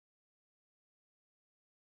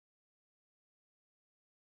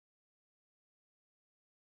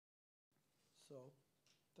So,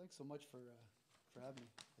 thanks so much for having me.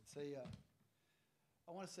 I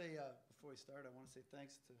want to say, before we start, I want to say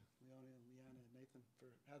thanks to Leonie and Leanna and Nathan for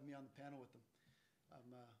having me on the panel with them.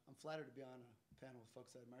 I'm flattered to be on a panel with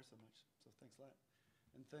folks I admire so much, so thanks a lot.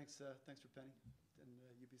 And thanks for Penny and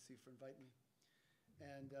UBC for inviting me.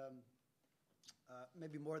 And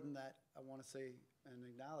maybe more than that, I want to say and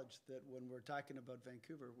acknowledge that when we're talking about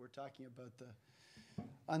Vancouver, we're talking about the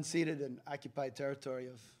unceded and occupied territory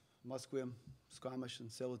of Musqueam, Squamish, and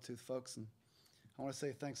Tsleil-Waututh folks. And I want to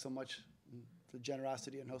say thanks so much for the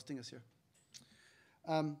generosity in hosting us here.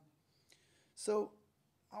 So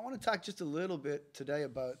I want to talk just a little bit today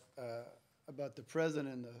about the present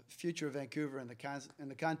and the future of Vancouver in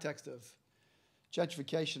the context of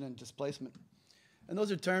gentrification and displacement. And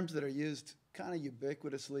those are terms that are used kind of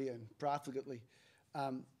ubiquitously and profligately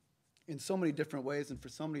in so many different ways and for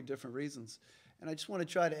so many different reasons. And I just want to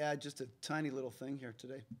try to add just a tiny little thing here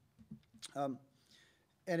today. And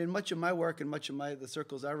in much of my work and much of the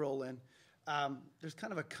circles I roll in, there's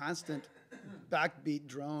kind of a constant backbeat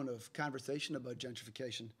drone of conversation about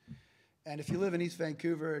gentrification. And if you live in East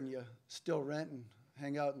Vancouver and you still rent and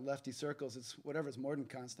hang out in lefty circles, it's whatever's more than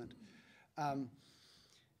constant. And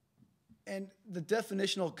the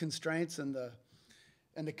definitional constraints and the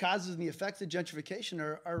causes and the effects of gentrification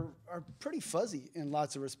are pretty fuzzy in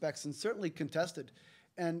lots of respects and certainly contested.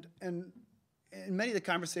 And in many of the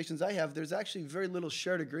conversations I have, there's actually very little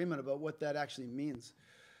shared agreement about what that actually means,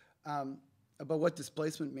 about what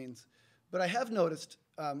displacement means. But I have noticed,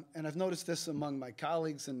 and I've noticed this among my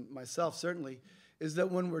colleagues and myself certainly, is that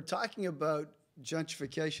when we're talking about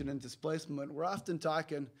gentrification and displacement, we're often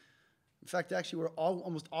talking, in fact, actually, we're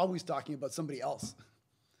almost always talking about somebody else.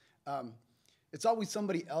 It's always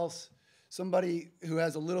somebody else, somebody who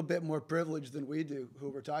has a little bit more privilege than we do, who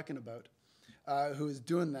we're talking about, who is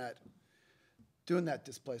doing that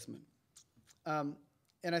displacement. And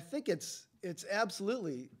I think it's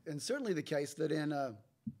absolutely and certainly the case that in a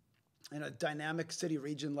dynamic city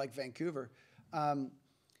region like Vancouver,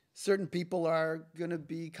 certain people are going to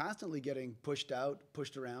be constantly getting pushed out,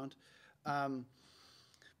 pushed around,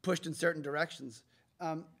 pushed in certain directions.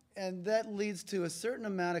 And that leads to a certain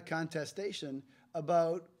amount of contestation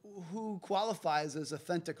about who qualifies as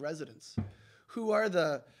authentic residents. Who are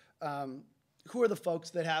the folks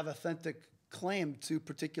that have authentic claim to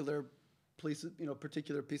particular places,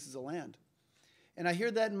 particular pieces of land? And I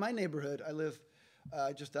hear that in my neighborhood. I live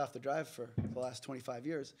just off the drive for the last 25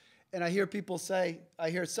 years. And I hear people say,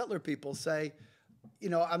 settler people say,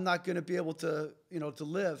 I'm not going to be able to, to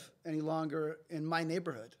live any longer in my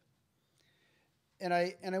neighborhood. And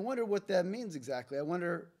I wonder what that means exactly. I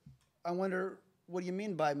wonder, what do you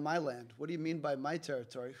mean by my land? What do you mean by my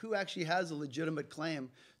territory? Who actually has a legitimate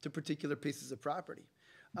claim to particular pieces of property?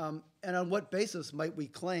 And on what basis might we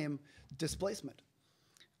claim displacement?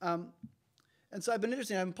 And so I've been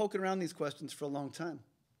interested. I've been poking around these questions for a long time.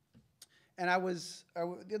 And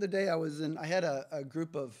the other day I had a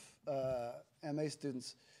group of MA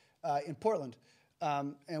students in Portland,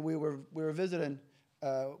 and we were visiting.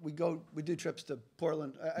 We do trips to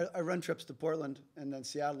Portland. I run trips to Portland and then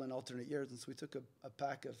Seattle in alternate years, and so we took a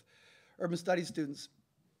pack of urban studies students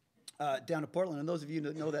down to Portland. And those of you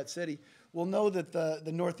that know that city will know that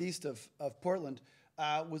the northeast of Portland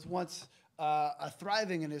was once a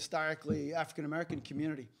thriving and historically African-American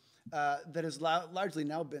community that has largely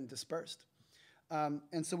now been dispersed.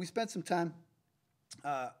 And so we spent some time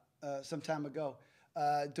ago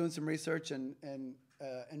doing some research and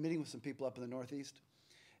meeting with some people up in the northeast.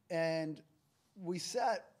 And we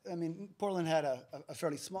Portland had a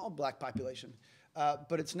fairly small black population,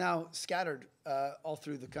 but it's now scattered all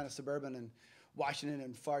through the kind of suburban and Washington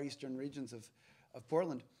and far eastern regions of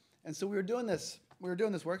Portland. And so we were doing this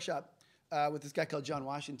workshop with this guy called John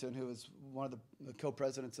Washington, who was one of the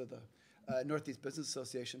co-presidents of the Northeast Business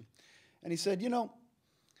Association. And he said,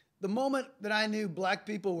 the moment that I knew black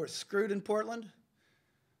people were screwed in Portland,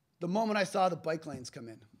 the moment I saw the bike lanes come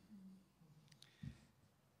in.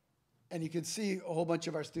 And you could see a whole bunch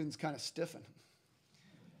of our students kind of stiffen.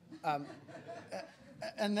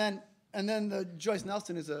 And then Joyce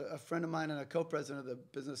Nelson is a friend of mine and a co-president of the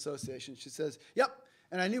Business Association. She says, yep,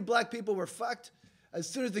 and I knew black people were fucked as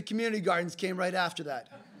soon as the community gardens came right after that.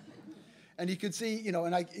 And you could see, you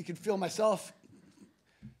could feel myself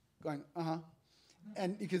going, uh-huh.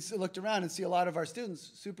 And you could look around and see a lot of our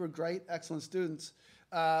students, super great, excellent students,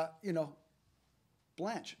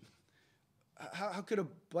 blanch. How could a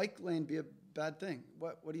bike lane be a bad thing?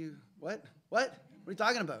 What are you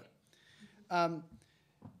talking about?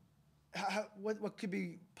 What could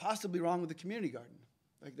be possibly wrong with the community garden?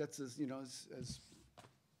 Like that's as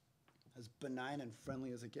benign and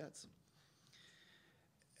friendly as it gets.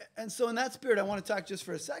 And so in that spirit, I want to talk just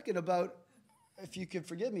for a second about, if you could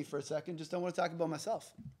forgive me for a second, just I want to talk about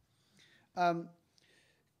myself. I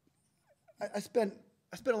spent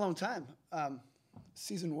a long time,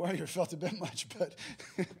 seasoned warrior felt a bit much, but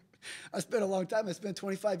I spent a long time. I spent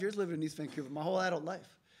 25 years living in East Vancouver, my whole adult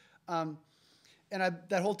life. And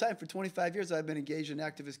that whole time, for 25 years, I've been engaged in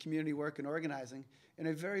activist community work and organizing in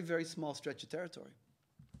a very, very small stretch of territory.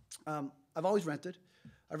 I've always rented.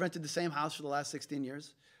 I've rented the same house for the last 16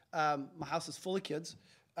 years. My house is full of kids,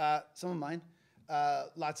 some of mine,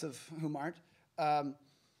 lots of whom aren't.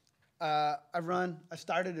 I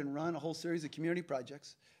started and run a whole series of community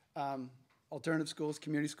projects, alternative schools,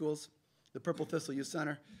 community schools, the Purple Thistle Youth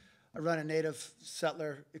Center. I run a Native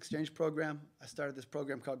Settler Exchange program. I started this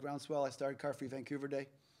program called Groundswell. I started Car Free Vancouver Day.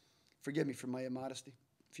 Forgive me for my immodesty,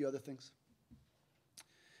 a few other things.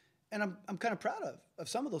 And I'm kind of proud of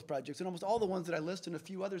some of those projects, and almost all the ones that I list and a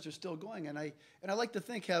few others are still going, and I like to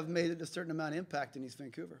think have made a certain amount of impact in East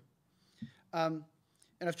Vancouver. And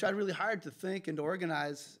I've tried really hard to think and to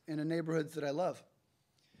organize in the neighborhoods that I love.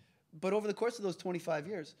 But over the course of those 25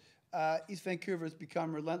 years, East Vancouver has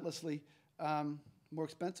become relentlessly more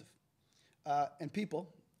expensive. And people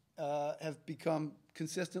have become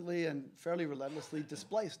consistently and fairly relentlessly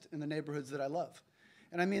displaced in the neighborhoods that I love.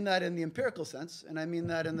 And I mean that in the empirical sense, and I mean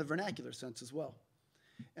that in the vernacular sense as well.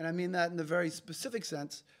 And I mean that in the very specific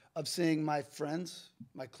sense of seeing my friends,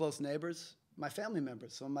 my close neighbors, my family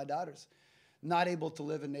members, some of my daughters, not able to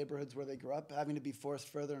live in neighborhoods where they grew up, having to be forced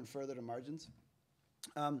further and further to margins.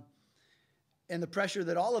 And the pressure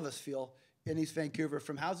that all of us feel in East Vancouver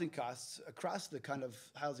from housing costs across the kind of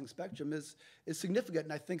housing spectrum is significant,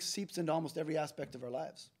 and I think seeps into almost every aspect of our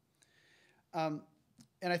lives. And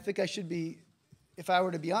I think I should be, if I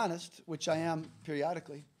were to be honest, which I am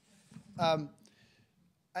periodically,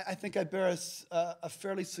 I think I bear a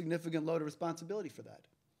fairly significant load of responsibility for that.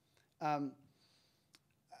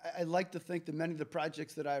 I like to think that many of the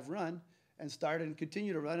projects that I've run and started and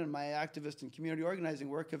continue to run in my activist and community organizing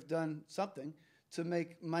work have done something to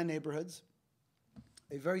make my neighborhoods,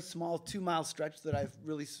 a very small 2-mile stretch that I've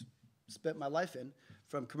really spent my life in,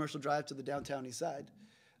 from Commercial Drive to the downtown east side,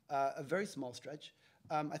 a very small stretch.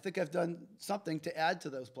 I think I've done something to add to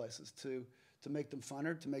those places, to make them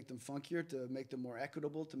funner, to make them funkier, to make them more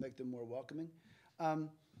equitable, to make them more welcoming.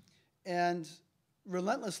 And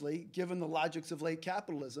relentlessly, given the logics of late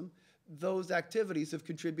capitalism, those activities have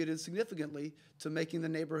contributed significantly to making the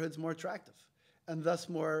neighborhoods more attractive, and thus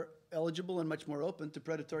more eligible and much more open to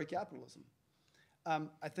predatory capitalism.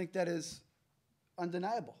 I think that is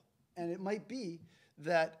undeniable. And it might be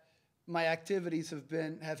that my activities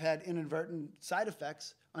have had inadvertent side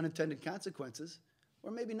effects, unintended consequences,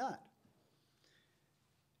 or maybe not.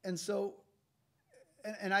 And so,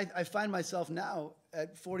 and I find myself now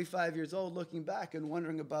at 45 years old looking back and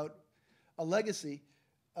wondering about a legacy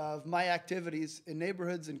of my activities in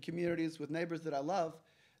neighborhoods and communities with neighbors that I love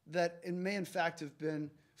that it may in fact have been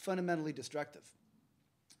fundamentally destructive.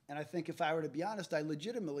 And I think if I were to be honest, I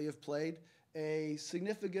legitimately have played a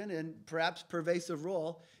significant and perhaps pervasive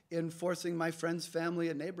role in forcing my friends, family,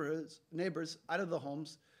 and neighbors out of the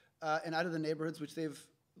homes and out of the neighborhoods which they've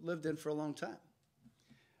lived in for a long time.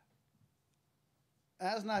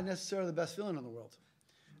 That's not necessarily the best feeling in the world.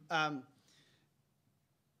 And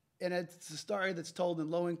it's a story that's told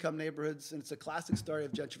in low-income neighborhoods, and it's a classic story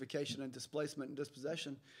of gentrification and displacement and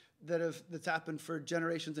dispossession that's happened for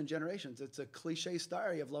generations and generations. It's a cliche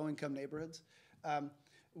story of low-income neighborhoods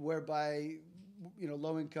whereby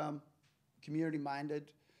low-income,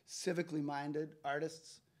 community-minded, civically-minded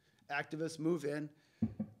artists, activists move in,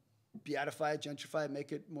 beatify it, gentrify it,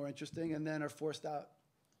 make it more interesting, and then are forced out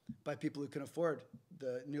by people who can afford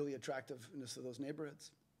the newly attractiveness of those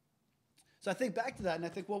neighborhoods. So I think back to that, and I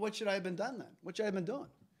think, well, what should I have been done then? What should I have been doing?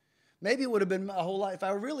 Maybe it would have been a whole lot, if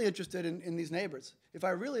I were really interested in these neighbors, if I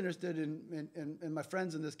were really interested in my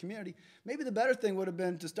friends in this community, maybe the better thing would have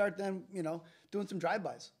been to start then, doing some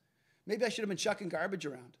drive-bys. Maybe I should have been chucking garbage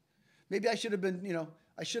around. Maybe I should have been,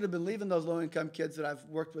 I should have been leaving those low-income kids that I've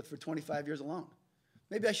worked with for 25 years alone.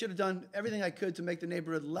 Maybe I should have done everything I could to make the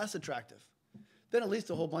neighborhood less attractive. Then at least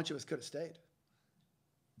a whole bunch of us could have stayed.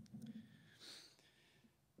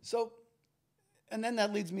 So, and then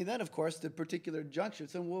that leads me then, of course, to particular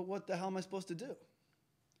junctures. And well, what the hell am I supposed to do?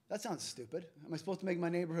 That sounds stupid. Am I supposed to make my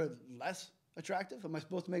neighborhood less attractive? Am I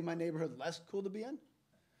supposed to make my neighborhood less cool to be in?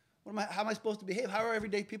 How am I supposed to behave? How are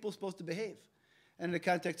everyday people supposed to behave? And in the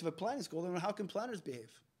context of a planning school, then how can planners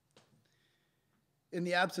behave? In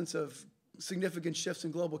the absence of significant shifts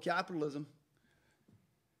in global capitalism,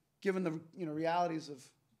 given the realities of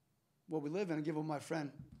what we live in, and given what my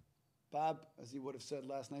friend Bob, as he would have said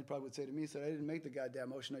last night, probably would say to me, he said, I didn't make the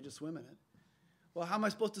goddamn ocean, I just swim in it. Well, how am I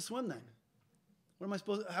supposed to swim then? How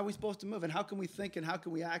are we supposed to move? And how can we think, and how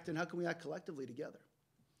can we act, and how can we act collectively together?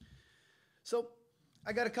 So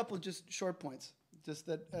I got a couple of just short points, just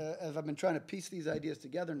that as I've been trying to piece these ideas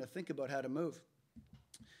together and to think about how to move.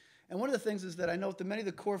 And one of the things is that I know that many of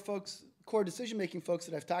the core decision-making folks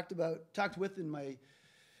that I've talked with in my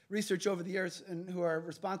research over the years, and who are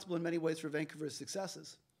responsible in many ways for Vancouver's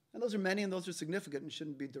successes, and those are many and those are significant and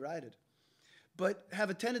shouldn't be derided, but have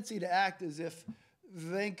a tendency to act as if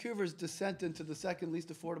Vancouver's descent into the second least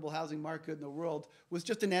affordable housing market in the world was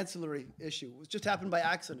just an ancillary issue. It was just happened by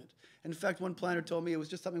accident. And in fact, one planner told me it was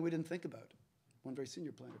just something we didn't think about. One very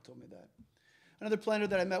senior planner told me that. Another planner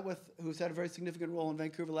that I met with, who's had a very significant role in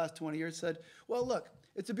Vancouver the last 20 years, said, well, look,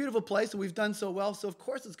 it's a beautiful place and we've done so well, so of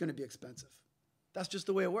course it's going to be expensive. That's just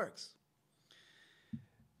the way it works.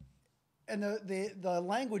 And the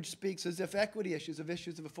language speaks as if equity issues, of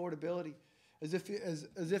issues of affordability, as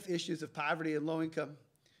if issues of poverty and low-income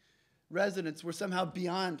residents were somehow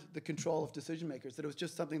beyond the control of decision makers, that it was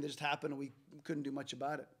just something that just happened and we couldn't do much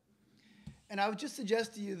about it. And I would just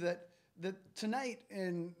suggest to you that tonight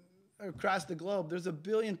across the globe, there's 1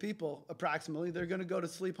 billion people approximately that are going to go to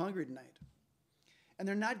sleep hungry tonight. And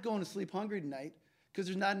they're not going to sleep hungry tonight because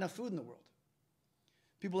there's not enough food in the world.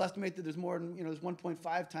 People estimate that there's more than, there's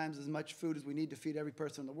 1.5 times as much food as we need to feed every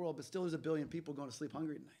person in the world, but still there's 1 billion people going to sleep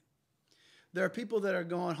hungry tonight. There are people that are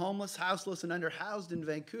going homeless, houseless, and underhoused in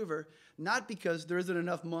Vancouver, not because there isn't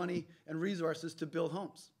enough money and resources to build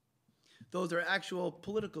homes. Those are actual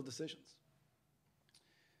political decisions.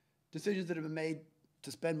 Decisions that have been made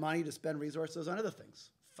to spend money, to spend resources on other things.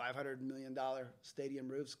 $500 million stadium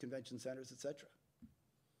roofs, convention centers, etc.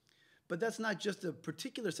 But that's not just a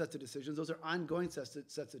particular set of decisions. Those are ongoing sets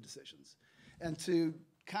of decisions. And to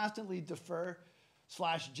constantly defer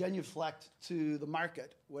 / genuflect to the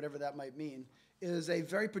market, whatever that might mean, is a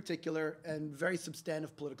very particular and very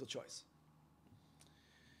substantive political choice.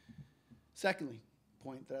 Secondly,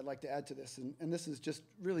 point that I'd like to add to this, and this is just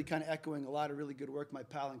really kind of echoing a lot of really good work my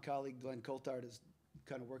pal and colleague Glenn Coulthard has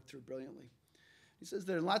kind of worked through brilliantly. He says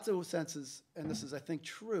that in lots of senses, and this is, I think,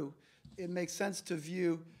 true, it makes sense to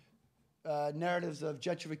view narratives of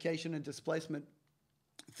gentrification and displacement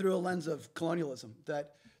through a lens of colonialism,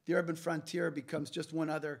 that the urban frontier becomes just one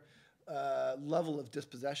other level of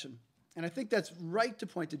dispossession. And I think that's right to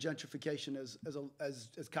point to gentrification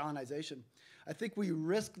as colonization. I think we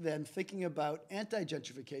risk then thinking about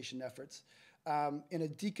anti-gentrification efforts in a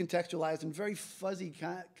decontextualized and very fuzzy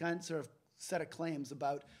sort of set of claims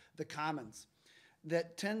about the commons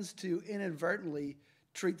that tends to inadvertently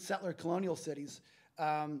treat settler colonial cities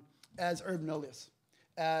as urban nullius,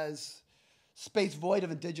 as space void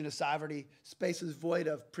of indigenous sovereignty, spaces void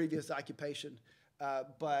of previous occupation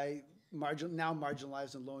by now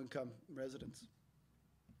marginalized and low-income residents.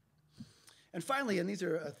 And finally, and these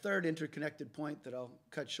are a third interconnected point that I'll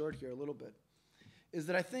cut short here a little bit, is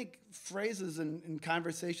that I think phrases and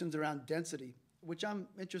conversations around density, which I'm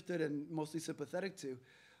interested in, mostly sympathetic to,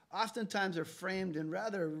 oftentimes are framed in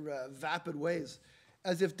rather vapid ways,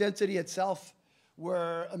 as if density itself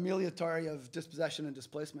were amelioratory of dispossession and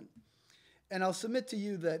displacement. And I'll submit to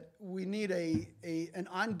you that we need an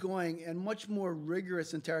ongoing and much more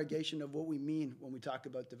rigorous interrogation of what we mean when we talk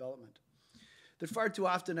about development. That far too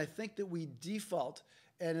often I think that we default,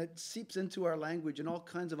 and it seeps into our language in all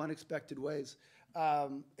kinds of unexpected ways, a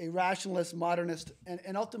rationalist, modernist,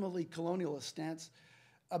 and ultimately colonialist stance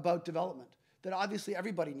about development. That obviously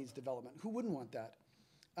everybody needs development. Who wouldn't want that?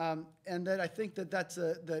 And that I think that that's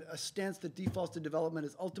a stance that defaults to development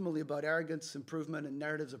is ultimately about arrogance, improvement, and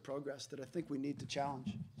narratives of progress that I think we need to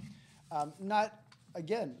challenge. Not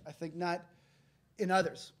in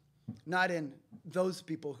others, not in those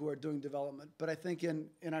people who are doing development, but I think in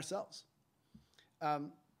ourselves.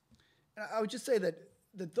 And I would just say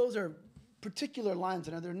that those are particular lines,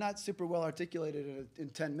 and they're not super well articulated in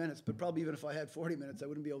 10 minutes, but probably even if I had 40 minutes, I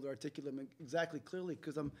wouldn't be able to articulate them exactly clearly,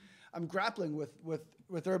 because I'm grappling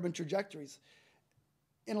with urban trajectories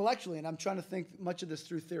intellectually, and I'm trying to think much of this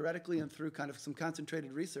through theoretically and through kind of some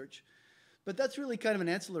concentrated research. But that's really kind of an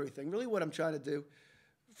ancillary thing. Really what I'm trying to do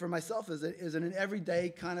for myself is in an everyday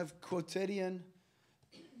kind of quotidian,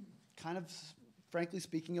 kind of, frankly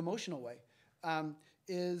speaking, emotional way,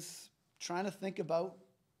 is trying to think about,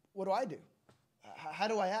 what do I do? How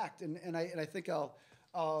do I act? And I think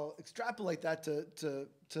I'll extrapolate that to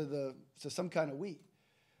some kind of we.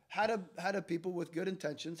 How do people with good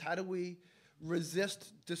intentions, how do we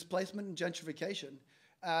resist displacement and gentrification?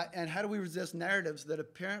 And how do we resist narratives that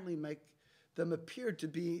apparently make them appear to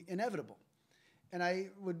be inevitable? And I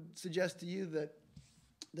would suggest to you that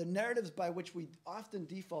the narratives by which we often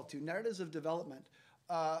default to, narratives of development,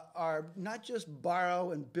 are not just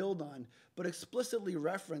borrow and build on, but explicitly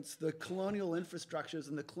reference the colonial infrastructures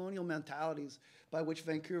and the colonial mentalities by which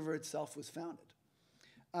Vancouver itself was founded.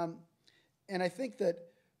 And I think that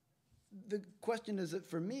the question is that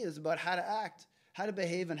for me is about how to act, how to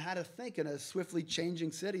behave, and how to think in a swiftly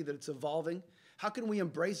changing city that it's evolving. How can we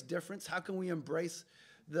embrace difference? How can we embrace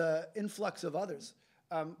the influx of others,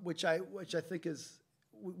 which I think is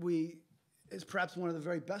perhaps one of the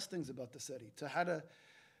very best things about the city, to how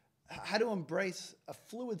to embrace a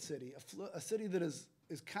fluid city, a city that is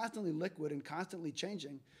constantly liquid and constantly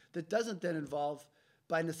changing, that doesn't then involve,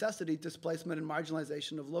 by necessity, displacement and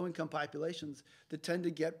marginalization of low-income populations that tend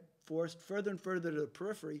to get forced further and further to the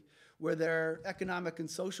periphery, where their economic and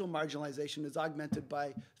social marginalization is augmented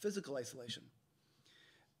by physical isolation.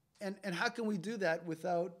 And how can we do that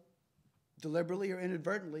without deliberately or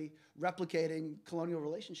inadvertently replicating colonial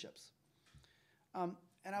relationships? And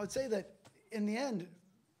I would say that in the end,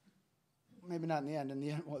 maybe not in the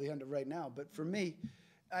end, well, the end of right now, but for me,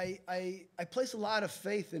 I place a lot of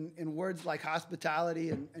faith in words like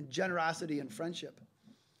hospitality and generosity and friendship.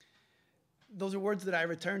 Those are words that I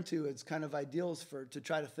return to as kind of ideals to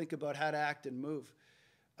try to think about how to act and move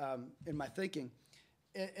in my thinking.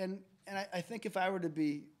 And I think if I were to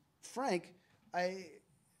be frank, a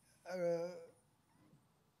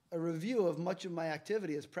review of much of my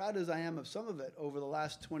activity, as proud as I am of some of it over the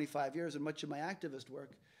last 25 years and much of my activist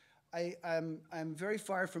work, I'm very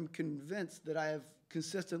far from convinced that I have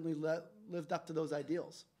consistently lived up to those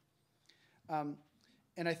ideals. And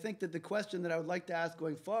I think that the question that I would like to ask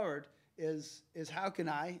going forward is how can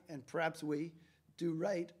I, and perhaps we, do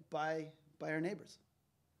right by our neighbors?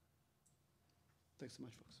 Thanks so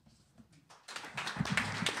much, folks.